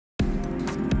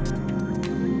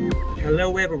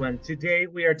Hello, everyone. Today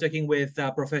we are talking with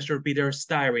Professor Peter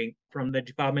Styring from the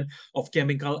Department of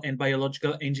Chemical and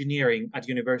Biological Engineering at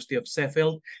University of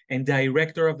Sheffield and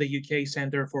Director of the UK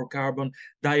Centre for Carbon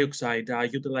Dioxide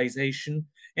Utilization.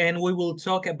 And we will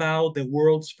talk about the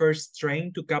world's first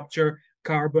train to capture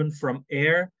carbon from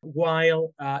air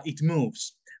while it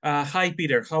moves. Hi,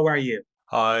 Peter. How are you?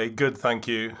 Hi, good, thank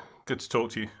you. Good to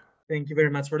talk to you. Thank you very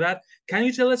much for that. Can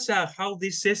you tell us how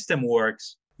this system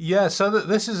works? Yeah, so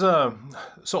this is a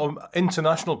sort of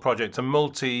international project, a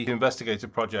multi-investigator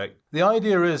project. The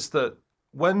idea is that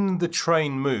when the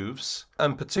train moves,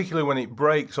 and particularly when it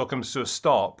brakes or comes to a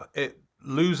stop, it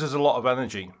loses a lot of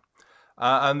energy.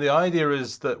 And the idea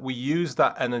is that we use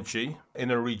that energy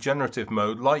in a regenerative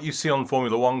mode, like you see on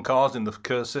Formula One cars in the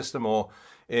KER system or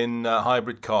in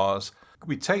hybrid cars.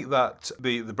 We take that,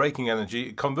 the braking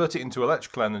energy, convert it into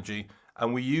electrical energy,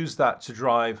 and we use that to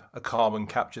drive a carbon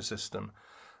capture system.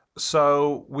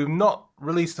 So we've not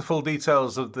released the full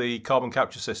details of the carbon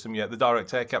capture system yet, the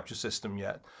direct air capture system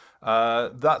yet.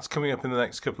 That's coming up in the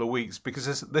next couple of weeks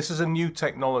because this is a new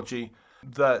technology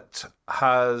that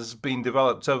has been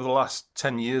developed over the last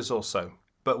 10 years or so.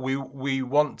 But we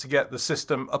want to get the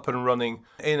system up and running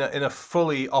in a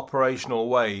fully operational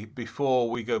way before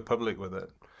we go public with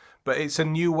it. But it's a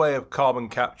new way of carbon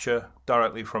capture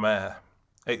directly from air.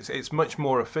 It's much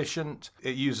more efficient.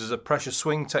 It uses a pressure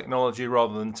swing technology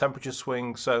rather than temperature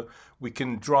swing, so we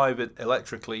can drive it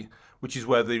electrically, which is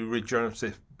where the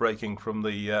regenerative braking from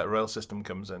the rail system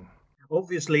comes in.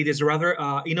 Obviously, it is rather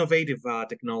innovative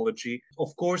technology.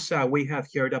 Of course, we have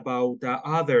heard about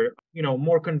other,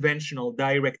 more conventional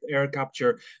direct air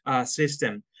capture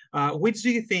system. Which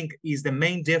do you think is the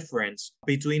main difference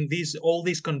between all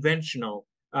these conventional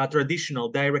traditional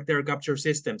direct air capture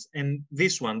systems and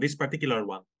this particular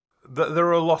one? There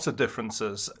are a lot of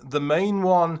differences. The main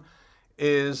one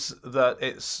is that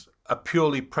it's a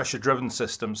purely pressure-driven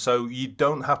system, so you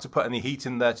don't have to put any heat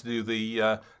in there to do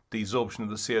the desorption of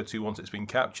the CO2 once it's been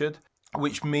captured,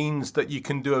 which means that you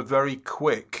can do a very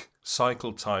quick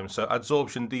cycle time, so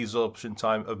adsorption, desorption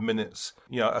time of minutes,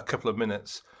 a couple of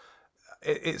minutes.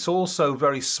 It's also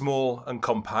very small and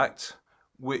compact,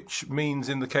 which means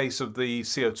in the case of the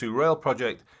CO2 rail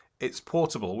project, it's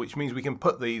portable, which means we can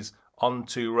put these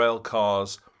onto rail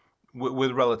cars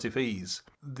with relative ease.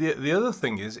 The other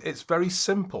thing is it's very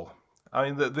simple. I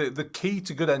mean, the key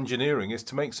to good engineering is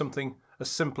to make something as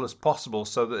simple as possible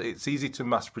so that it's easy to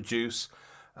mass produce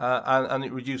and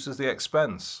it reduces the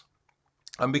expense.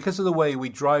 And because of the way we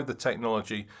drive the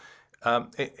technology,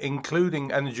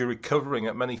 including energy recovering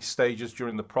at many stages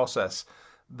during the process,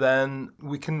 then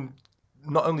we can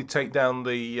not only take down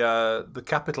the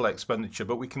capital expenditure,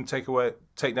 but we can take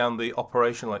down the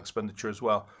operational expenditure as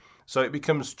well. So it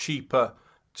becomes cheaper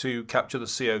to capture the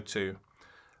CO2.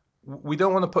 We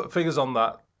don't want to put figures on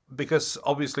that because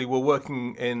obviously we're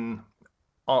working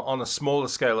on a smaller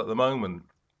scale at the moment.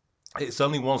 It's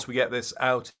only once we get this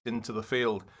out into the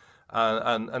field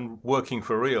and working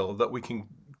for real that we can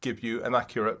give you an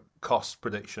accurate cost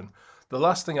prediction. The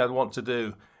last thing I'd want to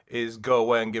do is go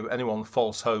away and give anyone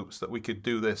false hopes that we could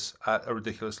do this at a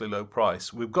ridiculously low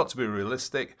price. We've got to be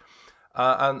realistic,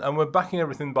 and we're backing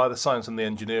everything by the science and the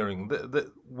engineering.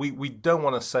 We don't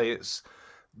want to say it's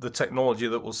the technology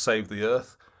that will save the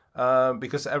Earth,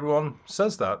 because everyone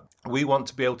says that. We want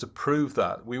to be able to prove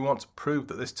that. We want to prove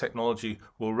that this technology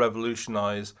will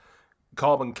revolutionize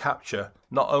carbon capture,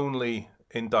 not only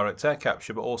in direct air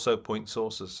capture, but also point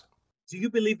sources. Do you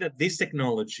believe that this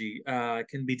technology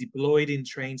can be deployed in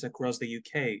trains across the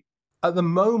UK? At the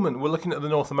moment, we're looking at the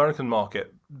North American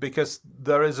market because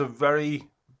there is a very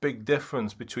big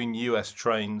difference between US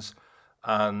trains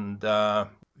and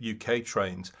UK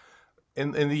trains.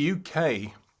 In the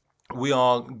UK, we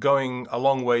are going a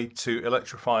long way to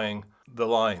electrifying the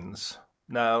lines.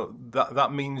 Now,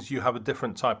 that means you have a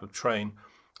different type of train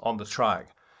on the track.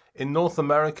 In North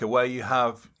America, where you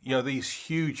have these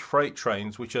huge freight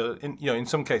trains, which are in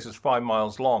some cases 5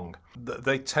 miles long,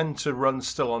 they tend to run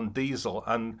still on diesel.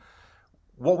 And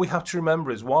what we have to remember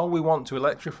is, while we want to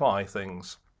electrify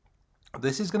things,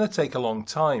 this is going to take a long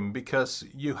time because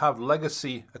you have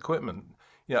legacy equipment.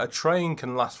 A train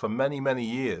can last for many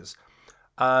years,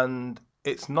 and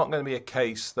it's not going to be a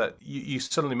case that you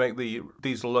suddenly make the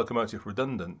diesel locomotive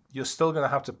redundant. You're still going to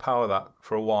have to power that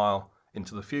for a while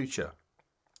into the future.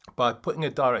 By putting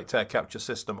a direct air capture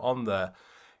system on there,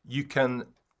 you can,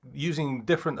 using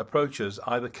different approaches,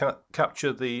 either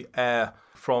capture the air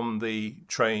from the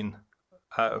train,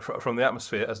 from the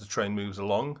atmosphere as the train moves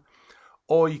along,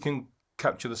 or you can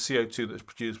capture the CO2 that's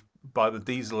produced by the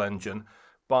diesel engine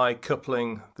by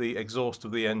coupling the exhaust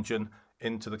of the engine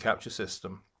into the capture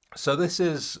system. So this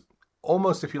is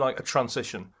almost, if you like, a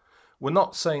transition. We're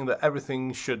not saying that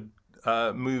everything should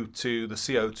move to the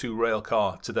CO2 rail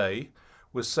car today.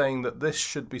 We're saying that this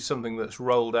should be something that's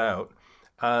rolled out,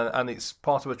 and it's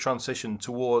part of a transition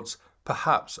towards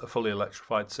perhaps a fully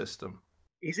electrified system.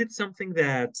 Is it something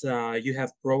that you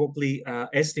have probably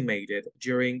estimated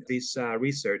during this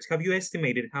research? Have you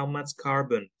estimated how much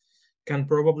carbon can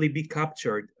probably be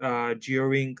captured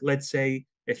during, let's say,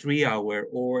 a 3 hour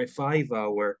or a 5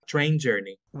 hour train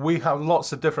journey? We have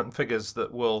lots of different figures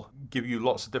that will give you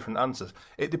lots of different answers.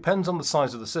 It depends on the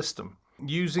size of the system.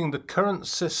 Using the current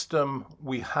system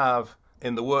we have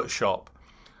in the workshop,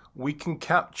 we can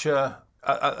capture,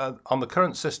 on the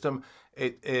current system,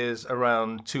 it is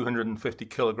around 250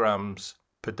 kilograms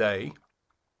per day.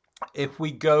 If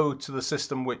we go to the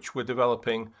system which we're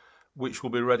developing, which will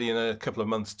be ready in a couple of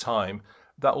months' time,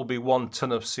 that will be 1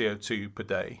 ton of CO2 per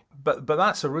day. But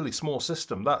that's a really small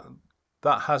system.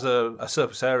 That has a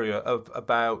surface area of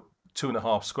about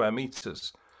 2.5 square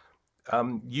meters.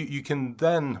 You can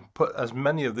then put as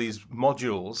many of these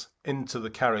modules into the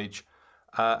carriage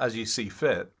as you see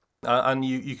fit, and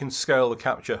you can scale the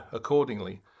capture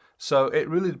accordingly. So it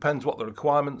really depends what the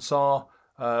requirements are,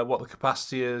 what the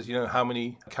capacity is, how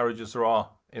many carriages there are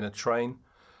in a train.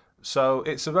 So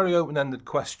it's a very open-ended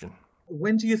question.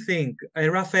 When do you think,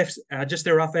 just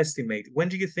a rough estimate, when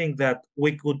do you think that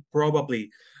we could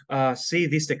probably see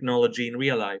this technology in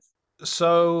real life?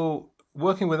 So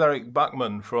working with Eric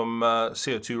Bachman from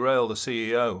CO2 Rail, the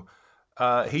CEO,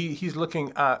 he's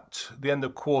looking at the end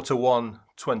of Q1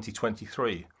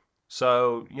 2023.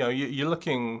 So, you're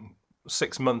looking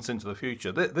 6 months into the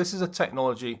future. This is a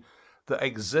technology that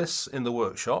exists in the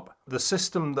workshop. The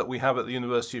system that we have at the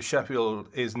University of Sheffield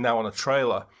is now on a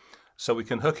trailer, so we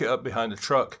can hook it up behind a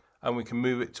truck and we can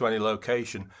move it to any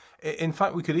location. In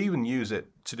fact, we could even use it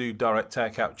to do direct air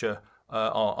capture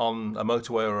on a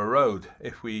motorway or a road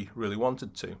if we really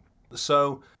wanted to.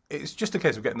 So it's just a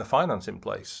case of getting the finance in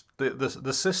place.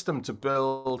 The system to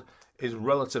build is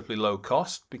relatively low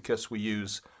cost because we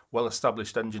use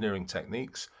well-established engineering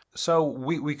techniques. So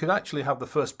we could actually have the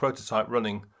first prototype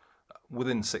running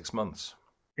within 6 months.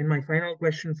 And my final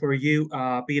question for you,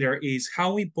 Peter, is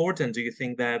how important do you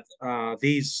think that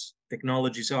these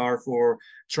technologies are for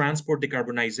transport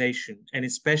decarbonization, and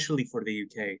especially for the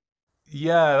UK?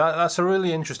 Yeah, that's a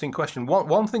really interesting question.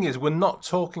 One thing is we're not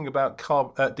talking about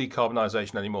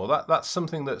decarbonisation anymore. That's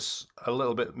something that's a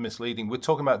little bit misleading. We're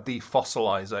talking about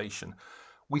defossilization.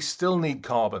 We still need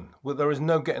carbon. There is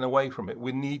no getting away from it.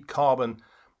 We need carbon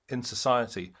in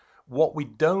society. What we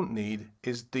don't need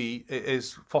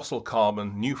is fossil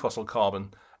carbon, new fossil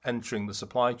carbon entering the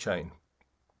supply chain.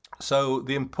 So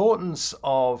the importance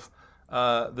of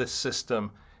this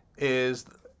system is,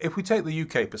 if we take the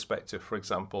UK perspective, for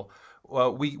example,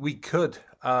 we could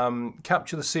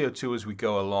capture the CO2 as we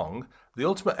go along. The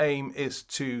ultimate aim is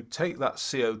to take that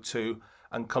CO2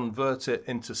 and convert it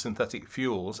into synthetic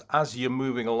fuels as you're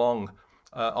moving along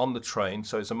on the train,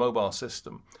 so it's a mobile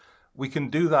system. We can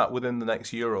do that within the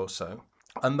next year or so.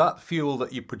 And that fuel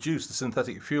that you produce, the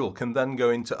synthetic fuel, can then go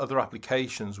into other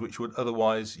applications which would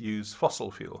otherwise use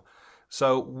fossil fuel.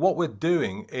 So what we're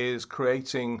doing is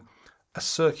creating a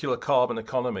circular carbon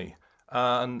economy.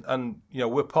 And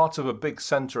we're part of a big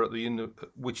centre at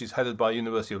which is headed by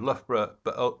University of Loughborough,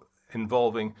 but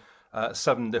involving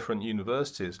 7 different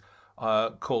universities,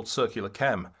 called Circular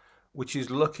Chem, which is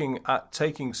looking at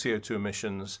taking CO2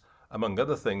 emissions, among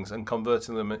other things, and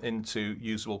converting them into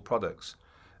usable products.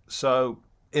 So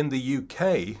in the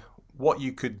UK, what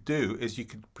you could do is you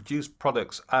could produce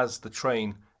products as the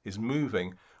train is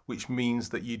moving, which means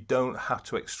that you don't have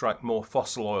to extract more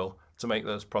fossil oil to make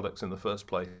those products in the first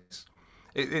place.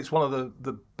 It's one of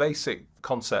the basic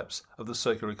concepts of the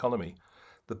circular economy.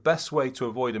 The best way to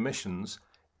avoid emissions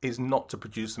is not to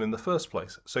produce them in the first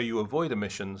place. So you avoid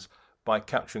emissions by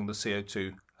capturing the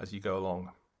CO2 as you go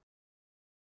along.